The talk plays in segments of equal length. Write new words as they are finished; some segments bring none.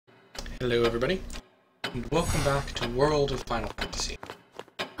Hello everybody, and welcome back to World of Final Fantasy.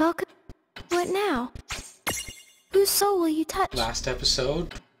 Welcome to it now. Whose soul will you touch? Last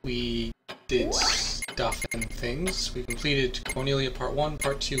episode, we did stuff and things. We completed Cornelia Part 1,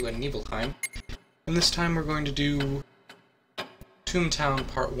 Part 2, and Nibelheim. And this time we're going to do Toontown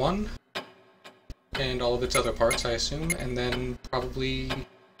Part 1, and all of its other parts, I assume, and then probably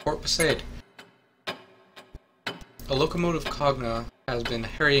Port Besaid. A locomotive Cogna has been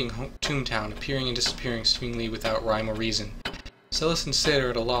harrying Toontown, appearing and disappearing seemingly without rhyme or reason. Celis and Sid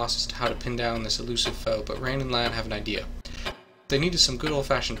are at a loss as to how to pin down this elusive foe, but Rain and Lan have an idea. They needed some good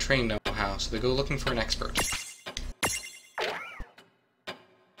old-fashioned train know-how, so they go looking for an expert.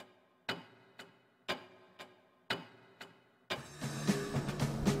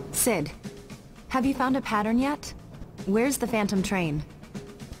 Sid, have you found a pattern yet? Where's the phantom train?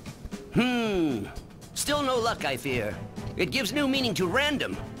 Still no luck, I fear. It gives new meaning to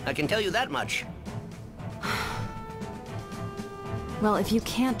random, I can tell you that much. Well, if you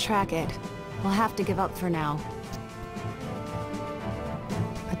can't track it, we'll have to give up for now.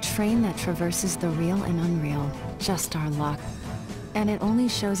 A train that traverses the real and unreal. Just our luck. And it only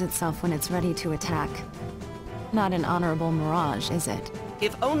shows itself when it's ready to attack. Not an honorable mirage, is it?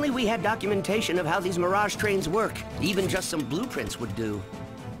 If only we had documentation of how these Mirage trains work. Even just some blueprints would do.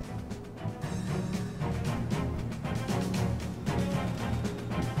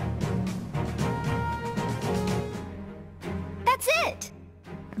 That's it!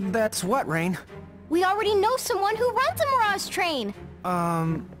 That's what, Rain? We already know someone who runs a Mirage train!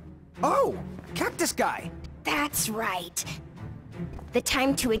 Oh! Cactus Guy! That's right. The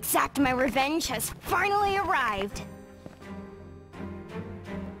time to exact my revenge has finally arrived.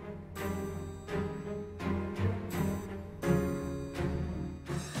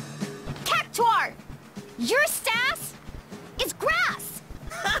 Cactuar! Your sass is grass!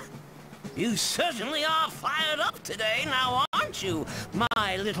 You certainly are fired up today, now aren't you,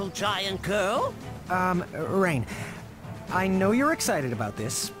 my little giant girl? Rain, I know you're excited about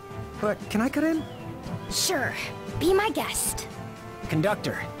this, but can I cut in? Sure, be my guest.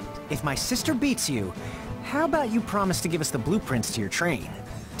 Conductor, if my sister beats you, how about you promise to give us the blueprints to your train?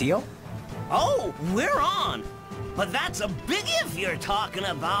 Deal? Oh, we're on! But that's a big if you're talking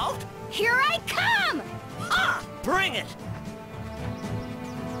about! Here I come! Ah! Bring it!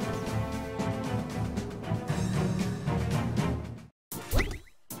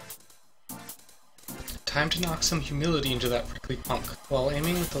 Time to knock some humility into that prickly punk. While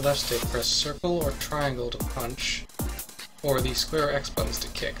aiming with the left stick, press circle or triangle to punch, or the square or X buttons to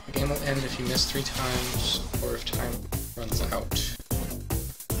kick. The game will end if you miss 3 times, or if time runs out.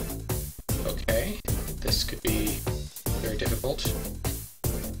 Okay, this could be very difficult.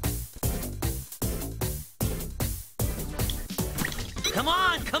 Come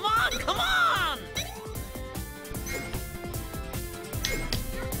on, come on, come on!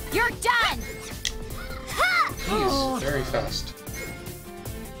 You're done! Ha! He's very fast.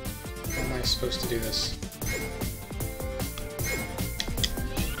 How am I supposed to do this?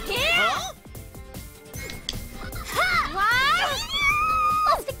 Here! Huh? Ha!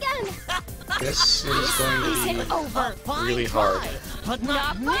 What? What's the gun? This is going to Isn't be over. really hard. But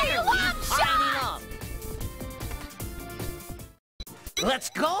not Not by a nearly long fine shot! enough. Let's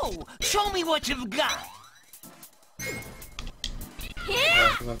go! Show me what you've got!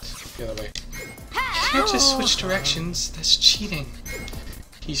 Here! That's the other way. Ha! Can't just switch directions. That's cheating.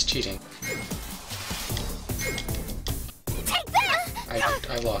 He's cheating. Take this!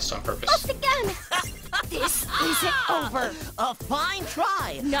 I lost on purpose. What's the gun? This isn't over. A fine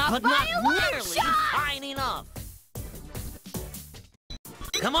try, Not but by not a long nearly shot! fine enough.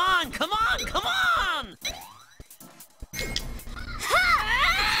 Come on, come on, come on! Ha!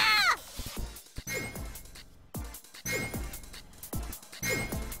 Ha!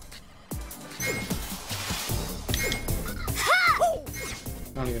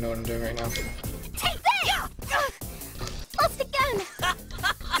 I don't even know what I'm doing right now. Take this! What's the gun?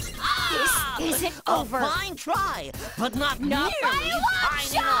 This isn't A over. fine try, but not Not by nearly a long fine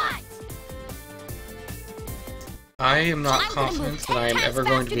shot! enough. I am not I'm gonna confident move that I am 10 ever times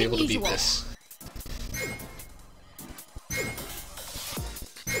going to be faster able to than beat usual. this.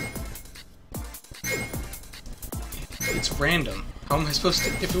 It's random. How am I supposed to...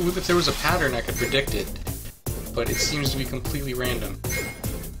 If there was a pattern, I could predict it. But it seems to be completely random.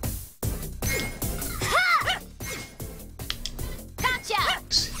 Ha! Gotcha!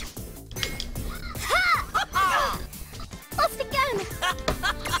 Ha! What's the gun?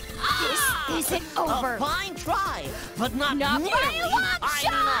 This isn't over. A fine try, but not Not by nearly a long fine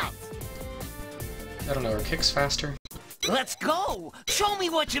shot! enough. I don't know, are kicks faster? Let's go! Show me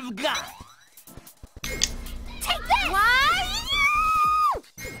what you've got! Take this!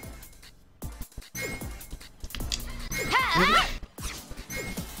 Ha!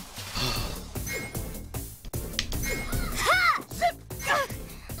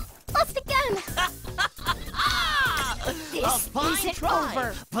 Lost again! A fine isn't try,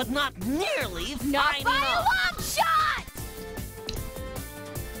 over. but not nearly Not fine by a enough. long shot!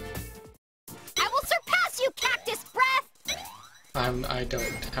 I will surpass you, Cactus Breath! I don't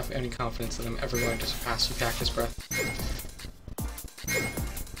have any confidence that I'm ever going to surpass you, Cactus Breath.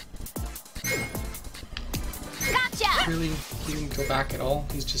 Gotcha! Really? He didn't go back at all?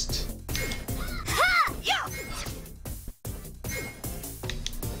 He's just... Ha! Yeah!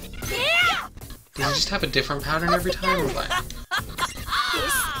 Yeah! Does he just have a different pattern every time, or what?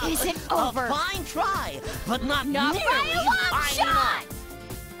 This isn't over. A fine try, but not Not nearly by a long fine shot! enough.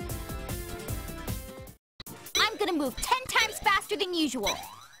 I'm gonna move 10 times faster than usual.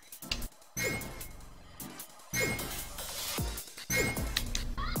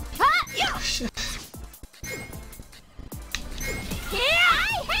 Ha! Yeah! I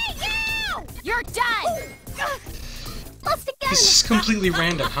hate you! You're done! Lost again! This is completely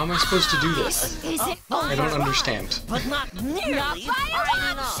random. How am I supposed to do this? This isn't I over. don't understand. But not nearly Not by a fine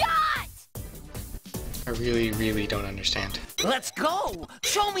long enough. shot! I really, really don't understand. Let's go!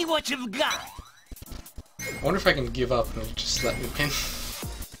 Show me what you've got! I wonder if I can give up and it'll just let me win.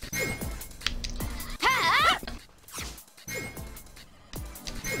 Ha!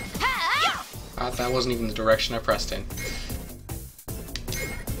 Ha! That wasn't even the direction I pressed in.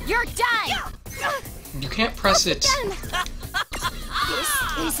 You're done! You can't press it This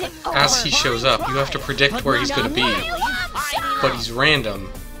isn't over. as he shows up. You have to predict where he's gonna be. Shot! But he's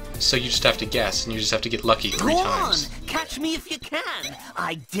random, so you just have to guess, and you just have to get lucky 3 Go times. on! Catch me if you can!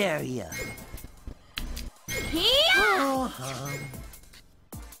 I dare you! Here! Oh,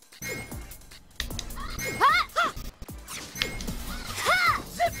 Ha! Ha!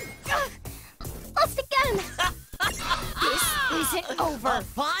 Lost again! This isn't a over.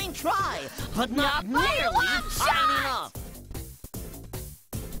 fine try, but not Not by a nearly long fine shot! enough!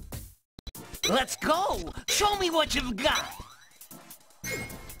 Let's go! Show me what you've got!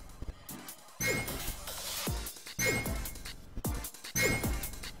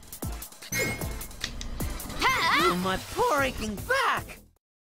 Ha! Oh, my poor aching back!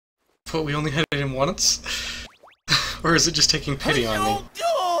 But we only hit him once? Or is it just taking pity on me?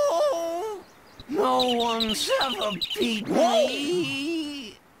 Oh, no one's ever beat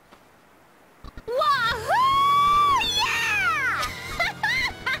me! Wahoo! Yeah!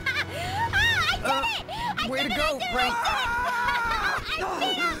 I did it! Way to go, Rain!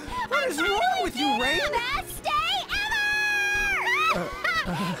 What is wrong with you, Rain? Best day ever!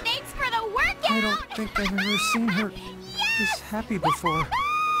 Thanks for the workout! I don't think I've ever seen her this happy before.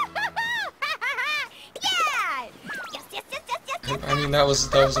 Yeah! Yes, yes, yes, yes, yes, yes. I mean, that was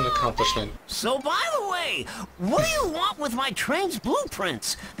an accomplishment. So, by the way, what do you want with my train's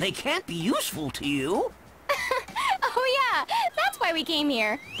blueprints? They can't be useful to you. Oh yeah, that's why we came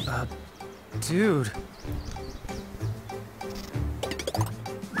here. Dude.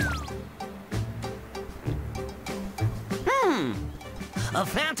 A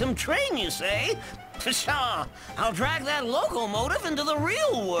phantom train, you say? Pshaw, I'll drag that locomotive into the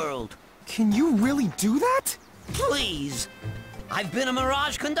real world. Can you really do that? Please. I've been a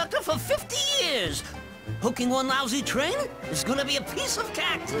Mirage conductor for 50 years. Hooking one lousy train is gonna be a piece of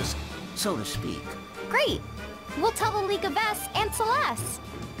cactus, so to speak. Great. We'll tell the League of S and Celeste.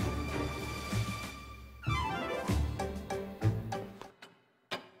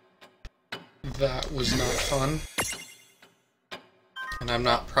 That was not fun. And I'm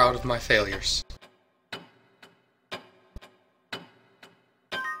not proud of my failures.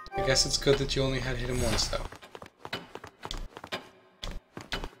 I guess it's good that you only had hit him once, though.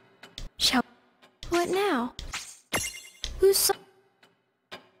 What now? Who's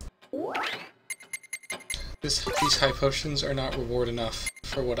These high potions are not reward enough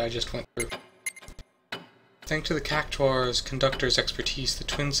for what I just went through. Thanks to the Cactuar's conductor's expertise, the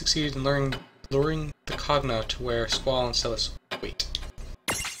twins succeeded in luring the Cogna to where Squall and Celis wait.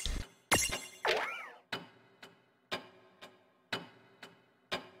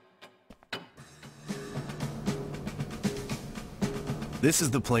 This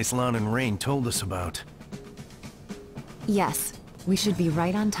is the place Lon and Rain told us about. Yes, we should be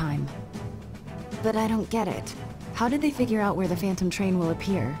right on time. But I don't get it. How did they figure out where the Phantom train will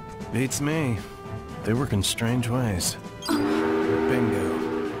appear? Beats me. They work in strange ways. Bingo.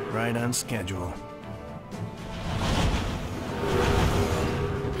 Right on schedule.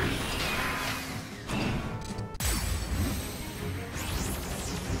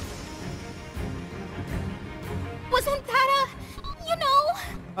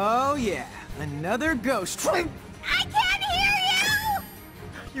 Oh yeah, another ghost. I can't hear you!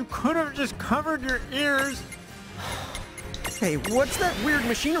 You could have just covered your ears. Hey, what's that weird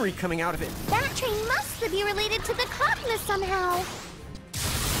machinery coming out of it? That train must be related to the Cogna somehow.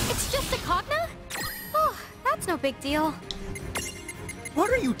 It's just a Cogna? Oh, that's no big deal. What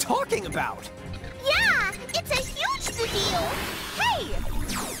are you talking about? Yeah, it's a huge deal. Hey,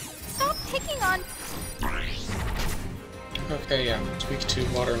 stop picking on Okay, yeah. Speak to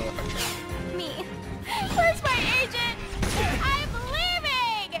water and electric. me. Where's my agent? I'm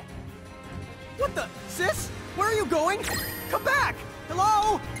leaving! What the? Sis? Where are you going? Come back!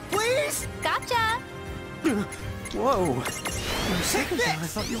 Hello? Please? Gotcha. Whoa. For a second there, I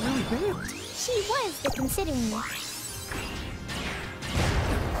thought you really bailed. She was considering me.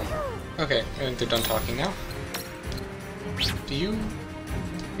 Okay, I think they're done talking now. You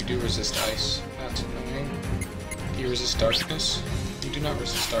do resist ice. That's annoying. Do you resist darkness? You do not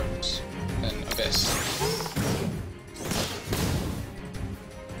resist darkness. Then abyss.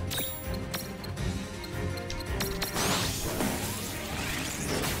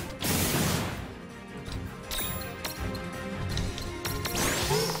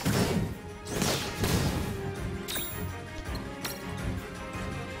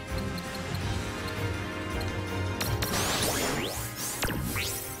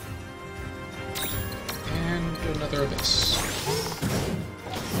 Another abyss.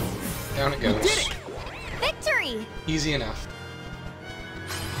 Down it goes. You did it! Victory! Easy enough.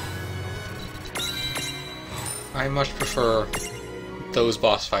 I much prefer those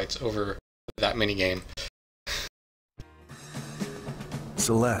boss fights over that minigame.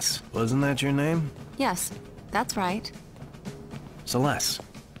 Celeste, wasn't that your name? Yes, that's right. Celeste,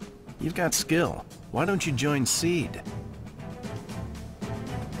 you've got skill. Why don't you join Seed?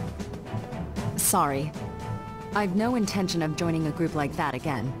 Sorry. I've no intention of joining a group like that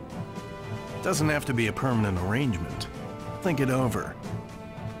again. Doesn't have to be a permanent arrangement. Think it over.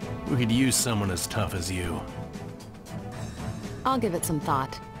 We could use someone as tough as you. I'll give it some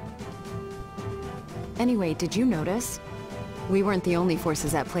thought. Anyway, did you notice? We weren't the only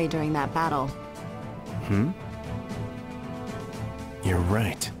forces at play during that battle. You're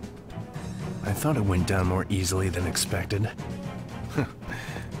right. I thought it went down more easily than expected.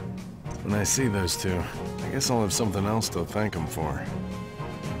 When I see those two, I guess I'll have something else to thank them for.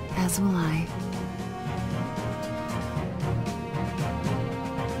 As will I.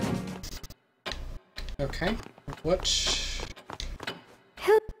 Okay. What?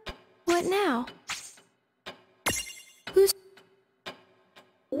 What now? Who's...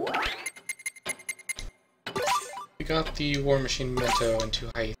 We got the War Machine Memento and 2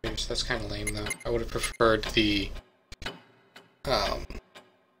 high ethers. That's kind of lame, though. I would have preferred the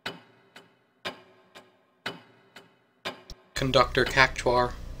Conductor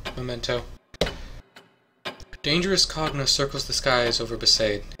Cactuar Memento. Dangerous Cogna circles the skies over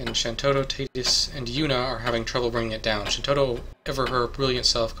Besaid, and Shantoto, Titus, and Yuna are having trouble bringing it down. Shantoto, ever her brilliant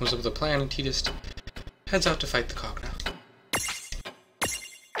self, comes up with a plan, and Titus heads out to fight the Cogna.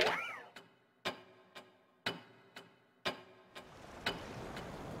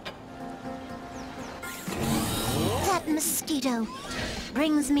 That mosquito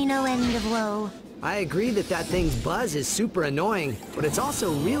brings me no end of woe. I agree that that thing's buzz is super annoying, but it's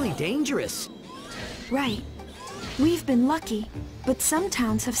also really dangerous. Right. We've been lucky, but some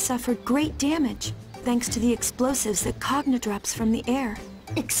towns have suffered great damage, thanks to the explosives that Cogna drops from the air.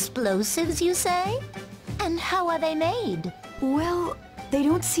 Explosives, you say? And how are they made? Well, they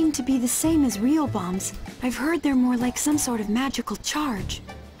don't seem to be the same as real bombs. I've heard they're more like some sort of magical charge.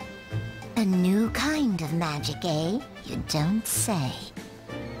 A new kind of magic, eh? You don't say.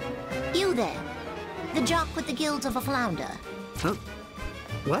 You there, the jock with the gills of a flounder. Huh?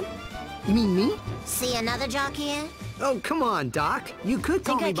 What? You mean me? See another jock here? Oh, come on, Doc. You could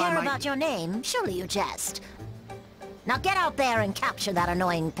call Think I me by care my... about your name? Surely you jest. Now get out there and capture that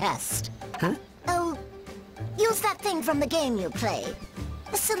annoying pest. Huh? Oh, use that thing from the game you play.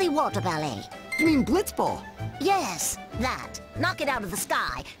 The silly water ballet. You mean Blitzball? Yes, that. Knock it out of the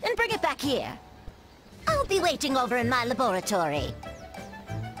sky, and bring it back here. I'll be waiting over in my laboratory.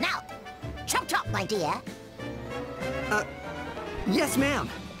 Now, chop up, my dear. Yes, ma'am.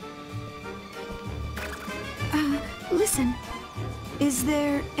 Listen. Is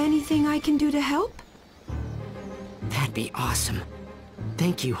there anything I can do to help? That'd be awesome.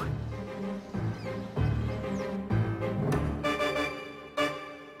 Thank you.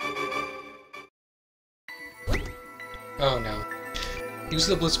 Oh no. Use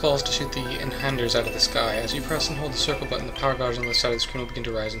the blitz balls to shoot the inhanders out of the sky. As you press and hold the circle button, the power gauge on the side of the screen will begin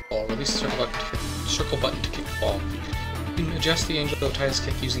to rise and fall. Release the circle button to kick the ball. Use can adjust the angel Titus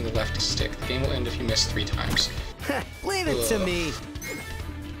kick using the left stick. The game will end if you miss 3 times. Leave it to me.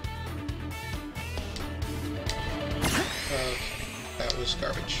 Okay, that was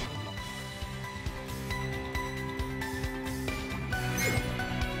garbage.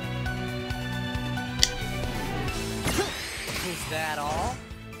 Is that all?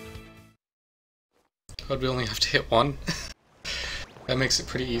 But we only have to hit 1. That makes it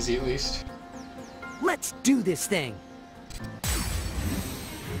pretty easy at least. Let's do this thing.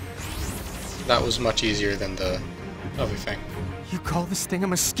 That was much easier than the other thing. You call this thing a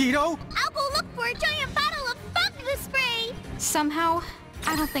mosquito? I'll go look for a giant bottle of bug spray! Somehow,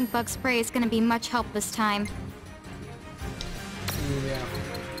 I don't think bug spray is gonna be much help this time. Yeah,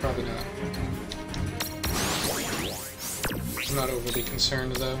 probably not. I'm not overly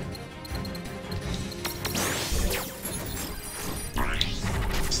concerned though.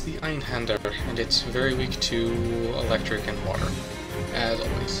 It's the Einhander, and it's very weak to electric and water, as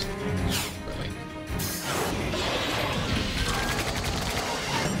always. Really.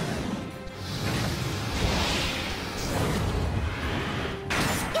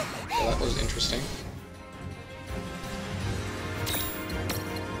 Well, that was interesting.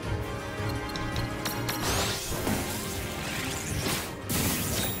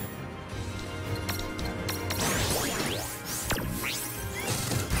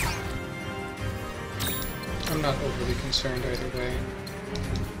 I'm not overly concerned either way.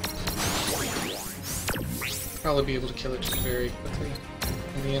 Probably be able to kill it very quickly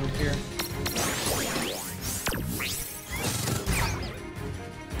in the end here.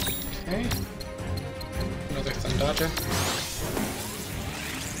 Okay. Another Thundaja.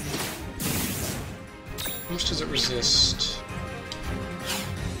 How much does it resist?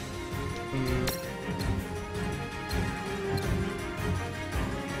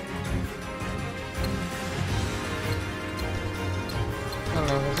 I don't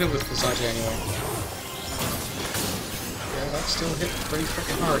know, we'll deal with Thundaja anyway. Yeah, that still hit pretty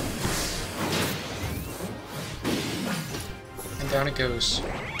freaking hard. And down it goes.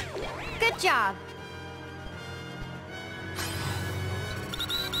 Good job!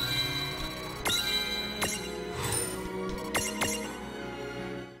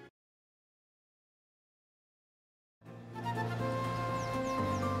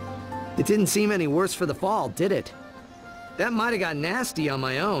 It didn't seem any worse for the fall, did it? That might have got nasty on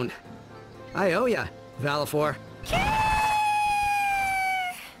my own. I owe ya, Valifor.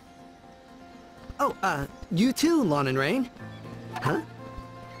 Oh, you too, Lon and Rain? Huh?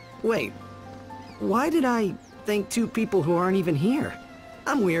 Wait, why did I thank 2 people who aren't even here?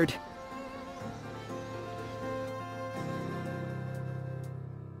 I'm weird.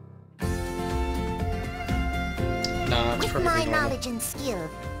 Nah, it's With perfectly my normal. knowledge and skill,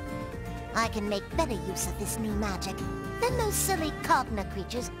 I can make better use of this new magic than those silly Cogna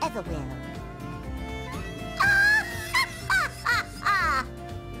creatures ever will. Ah, ha, ha, ha, ha.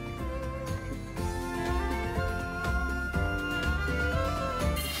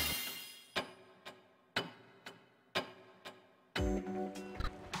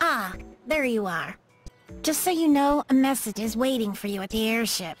 Ah, there you are. Just so you know, a message is waiting for you at the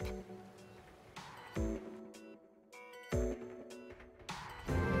airship.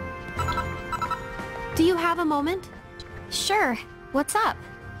 Do you have a moment? Sure. What's up?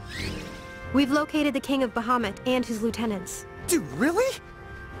 We've located the King of Bahamut and his lieutenants. Dude, really?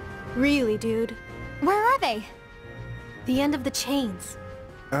 Really, dude. Where are they? The end of the chains.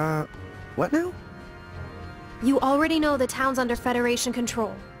 What now? You already know the towns under Federation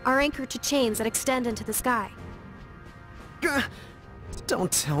control are anchored to chains that extend into the sky. Gah,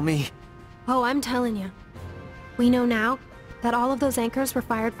 don't tell me. Oh, I'm telling you. We know now that all of those anchors were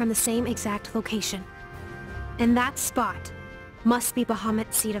fired from the same exact location. And that spot must be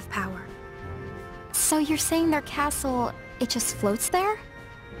Bahamut's seat of power. So you're saying their castle, it just floats there?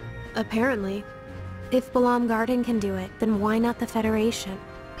 Apparently. If Balam Garden can do it, then why not the Federation?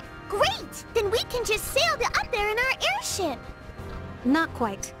 Great! Then we can just sail up there in our airship! Not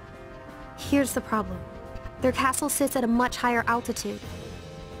quite. Here's the problem. Their castle sits at a much higher altitude.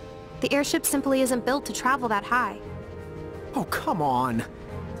 The airship simply isn't built to travel that high. Oh, come on.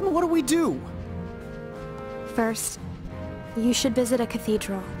 What do we do? First, you should visit a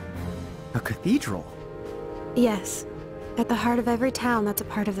cathedral. A cathedral? Yes. At the heart of every town that's a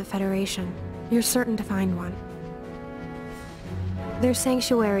part of the Federation. You're certain to find one. They're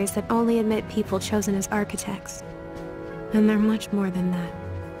sanctuaries that only admit people chosen as architects. And they're much more than that.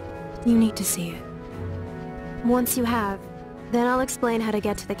 You need to see it. Once you have, then I'll explain how to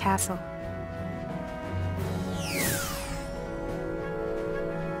get to the castle.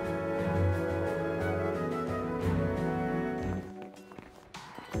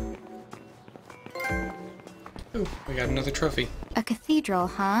 Ooh, we got another trophy. A cathedral,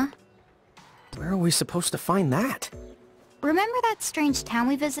 huh? Where are we supposed to find that? Remember that strange town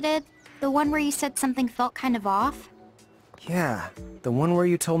we visited? The one where you said something felt kind of off? Yeah, the one where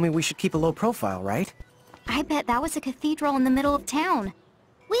you told me we should keep a low profile, right? I bet that was a cathedral in the middle of town.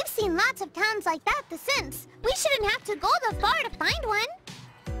 We've seen lots of towns like that since. We shouldn't have to go that far to find one.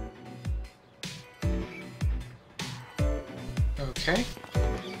 Okay.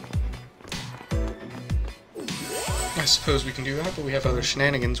 I suppose we can do that, but we have other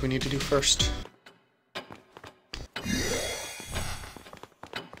shenanigans we need to do first.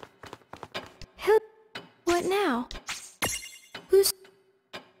 Who? What now? Who's...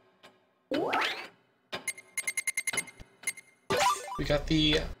 We got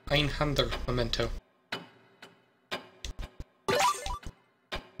the Einhander memento.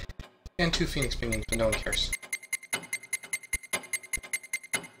 And 2 Phoenix beings, but no one cares.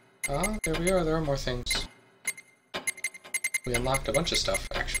 Ah, there we are, there are more things. We unlocked a bunch of stuff,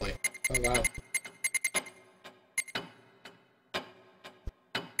 actually. Oh wow.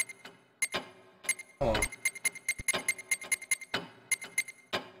 Hold on.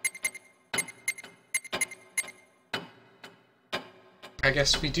 I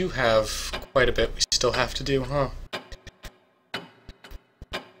guess we do have quite a bit we still have to do, huh?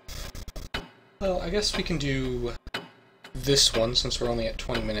 Well, I guess we can do this one since we're only at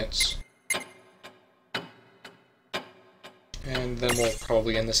 20 minutes. And then we'll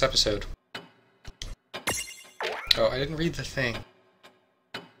probably end this episode. Oh, I didn't read the thing.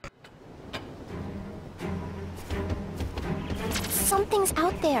 Something's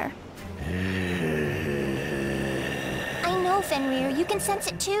out there. I know, Fenrir, you can sense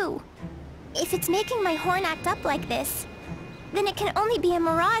it too. If it's making my horn act up like this, then it can only be a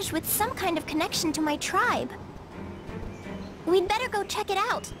mirage with some kind of connection to my tribe. We'd better go check it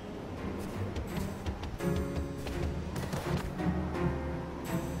out.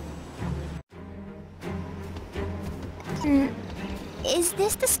 Is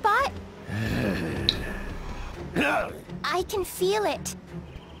this the spot? I can feel it.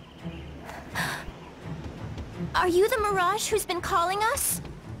 Are you the mirage who's been calling us?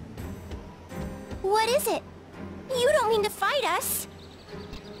 What is it? You don't mean to fight us.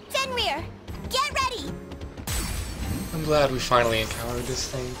 Fenrir, get ready! I'm glad we finally encountered this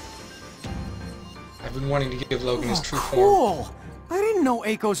thing. I've been wanting to give Logan his true form. Cool! I didn't know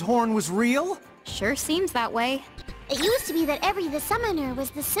Aiko's horn was real! Sure seems that way. It used to be that every the summoner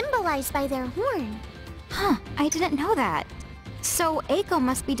was symbolized by their horn. Huh, I didn't know that. So Aiko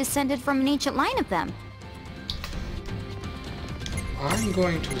must be descended from an ancient line of them. I'm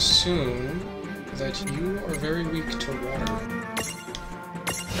going to assume that you are very weak to water.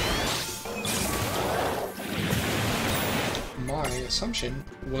 My assumption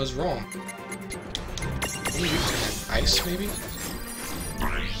was wrong. Are you weak to ice, maybe?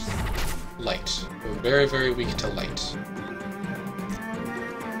 Light. We're very, very weak to light.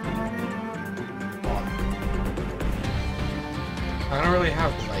 I don't really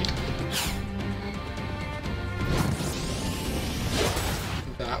have light.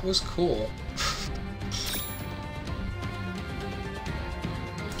 That was cool.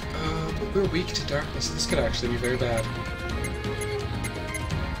 But we're weak to darkness. This could actually be very bad.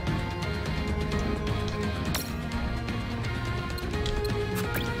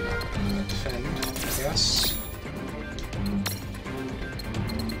 Defend, I guess.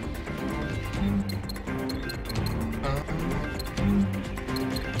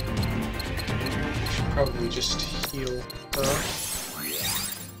 Should probably just heal her.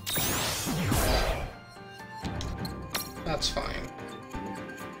 That's fine.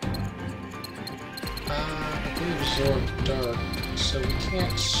 They absorb dark, so we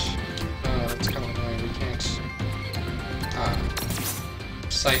can't... it's kind of annoying, we can't...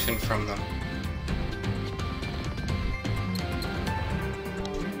 siphon from them.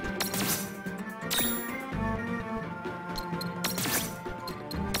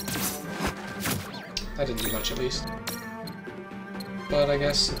 That didn't do much, at least. But I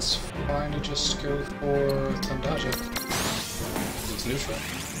guess it's fine to just go for Thundaja. It's neutral.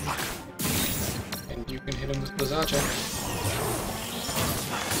 And you can hit him with Blizzaja.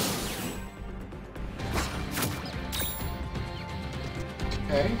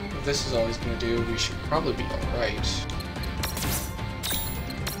 Okay, if this is all he's gonna do, we should probably be alright.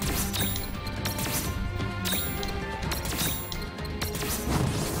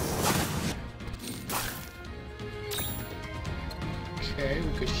 Okay,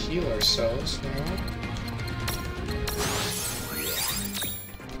 we could heal ourselves now.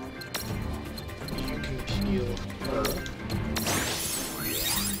 You can heal her.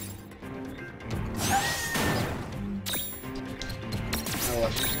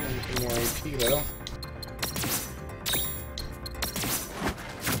 go.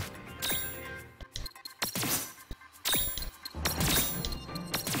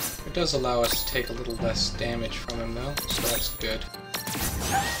 It does allow us to take a little less damage from him though, so that's good.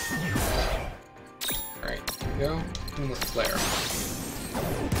 Alright, here we go. And with Flare.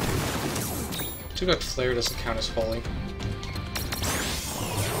 Too bad Flare doesn't count as holy.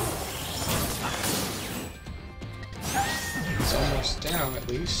 It's almost down at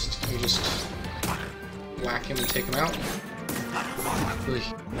least. We just whack him and take him out. Really.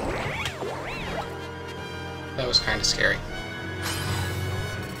 That was kind of scary.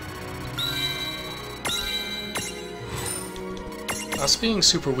 Us being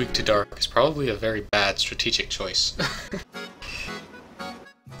super weak to dark is probably a very bad strategic choice.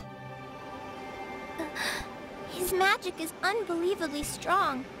 His magic is unbelievably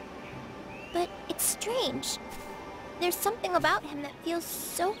strong. But it's strange. There's something about him that feels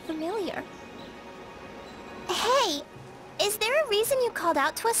so familiar. Hey! Is there a reason you called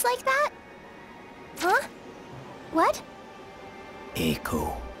out to us like that? Huh? What?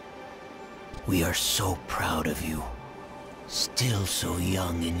 Eiko, we are so proud of you. Still so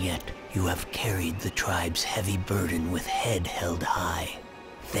young, and yet you have carried the tribe's heavy burden with head held high.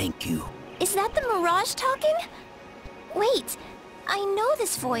 Thank you. Is that the Mirage talking? Wait, I know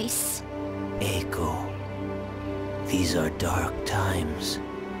this voice. Eiko, these are dark times,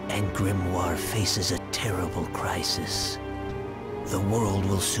 and Grimoire faces a terrible crisis. The world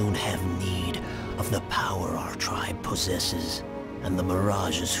will soon have need of the power our tribe possesses, and the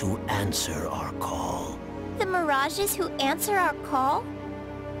Mirages who answer our call. The Mirages who answer our call?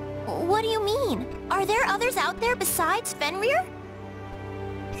 What do you mean? Are there others out there besides Fenrir?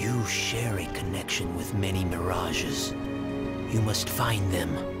 You share a connection with many Mirages. You must find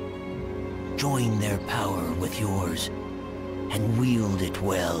them. Join their power with yours, and wield it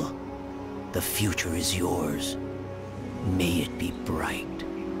well. The future is yours. May it be bright.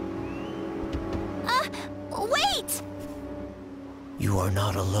 Wait! You are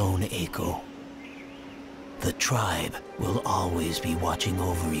not alone, Eiko. The tribe will always be watching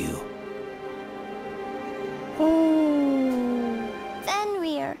over you.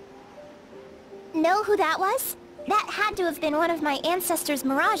 Fenrir. Know who that was? That had to have been one of my ancestors'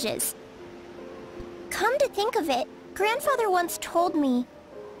 Mirages. Come to think of it, Grandfather once told me,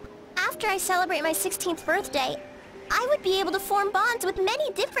 after I celebrate my 16th birthday, I would be able to form bonds with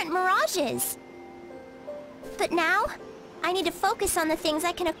many different Mirages. But now, I need to focus on the things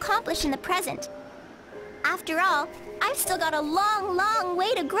I can accomplish in the present. After all, I've still got a long, long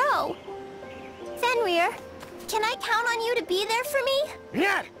way to grow. Fenrir, can I count on you to be there for me?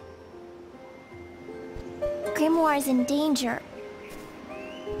 Yeah. Grimoire's in danger.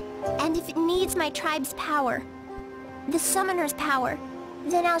 And if it needs my tribe's power, the summoner's power,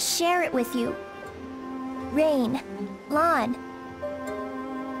 then I'll share it with you. Rain, Lon.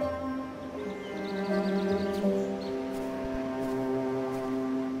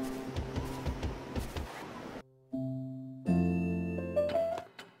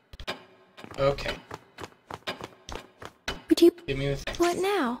 Okay. Would you... Give me the thing. What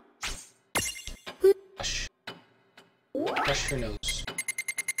now? Hush. Brush your nose.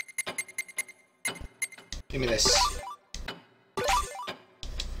 Give me this.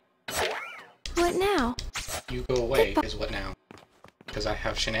 What now? You go away is what now. Because I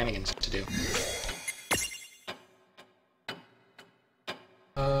have shenanigans to do.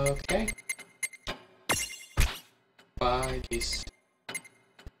 Okay. Bye, geese.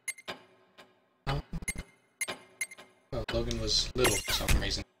 Oh, Logan was little for some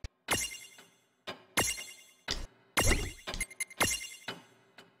reason.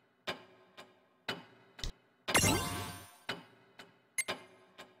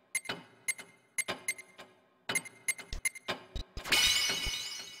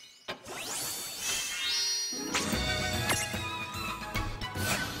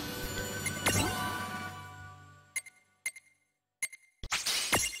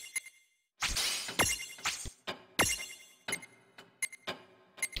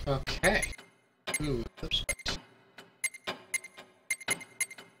 Okay. Ooh, oops.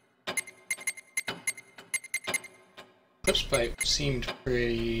 Clipspite seemed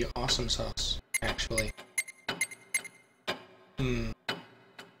pretty awesome sauce, actually.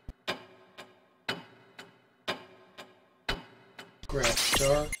 Grab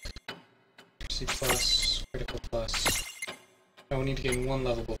Dark, C+, Critical Plus. Oh, we need to gain one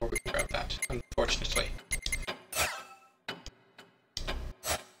level before we can grab that, unfortunately.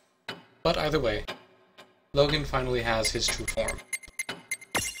 But either way, Logan finally has his true form.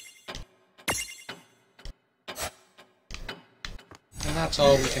 And that's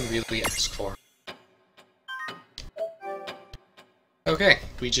all we can really ask for. Okay,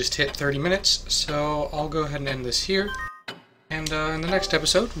 we just hit 30 minutes, so I'll go ahead and end this here. And in the next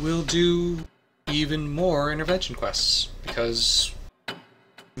episode, we'll do even more intervention quests, because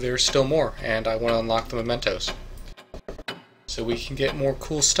there's still more, and I want to unlock the mementos. So we can get more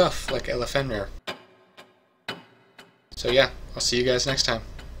cool stuff, like Fenrir. So yeah, I'll see you guys next time.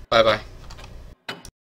 Bye-bye.